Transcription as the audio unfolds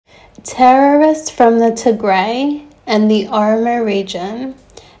Terrorists from the Tigray and the Oromo region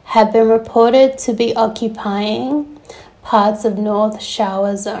have been reported to be occupying parts of North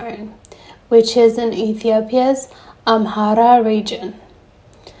Shewa Zone, which is in Ethiopia's Amhara region.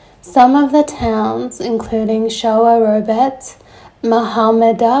 Some of the towns, including Shewa-Robit, Mehal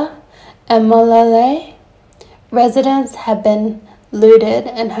Meda Molalay, residents have been looted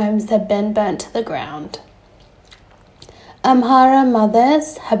and homes have been burnt to the ground. Amhara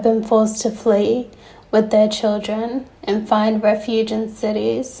mothers have been forced to flee with their children and find refuge in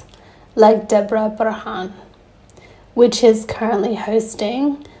cities like Debre Birhan, which is currently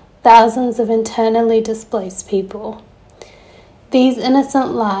hosting thousands of internally displaced people. These innocent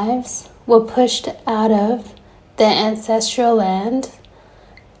lives were pushed out of their ancestral land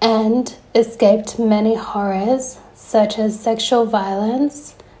and escaped many horrors such as sexual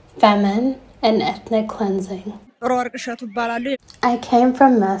violence, famine, and ethnic cleansing. I came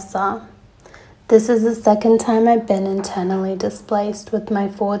from Mersa. This is the second time I've been internally displaced with my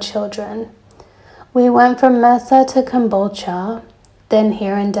 4 children. We went from Mersa to Kambolcha, then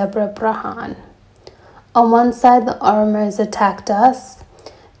here in Debre Birhan. On one side, the Oromos attacked us,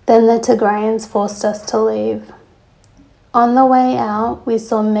 then the Tigrayans forced us to leave. On the way out, we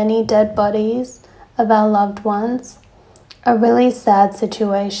saw many dead bodies of our loved ones, a really sad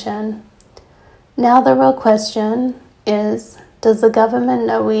situation. Now the real question is, does the government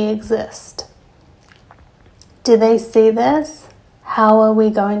know we exist? Do they see this? How are we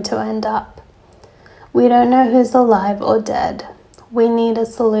going to end up? We don't know who's alive or dead. We need a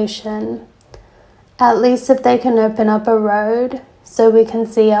solution. At least if they can open up a road so we can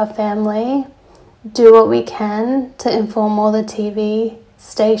see our family, do what we can to inform all the TV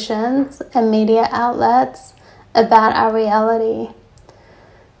stations and media outlets about our reality.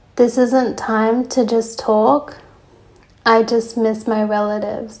 This isn't time to just talk. I just miss my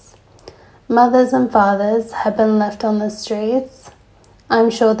relatives. Mothers and fathers have been left on the streets.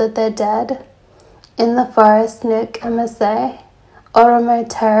 I'm sure that they're dead. In the forest near Kemise, Oromo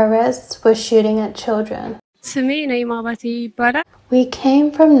terrorists were shooting at children. We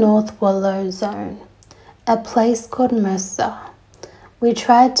came from North Shewa Zone, a place called Mersa. We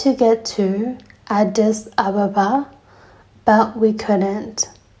tried to get to Addis Ababa, but we couldn't.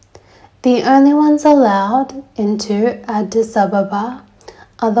 The only ones allowed into Addis Ababa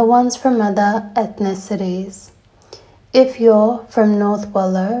are the ones from other ethnicities. If you're from North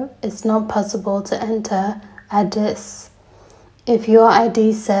Shewa, it's not possible to enter Addis. If your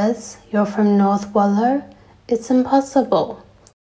ID says you're from North Shewa, it's impossible.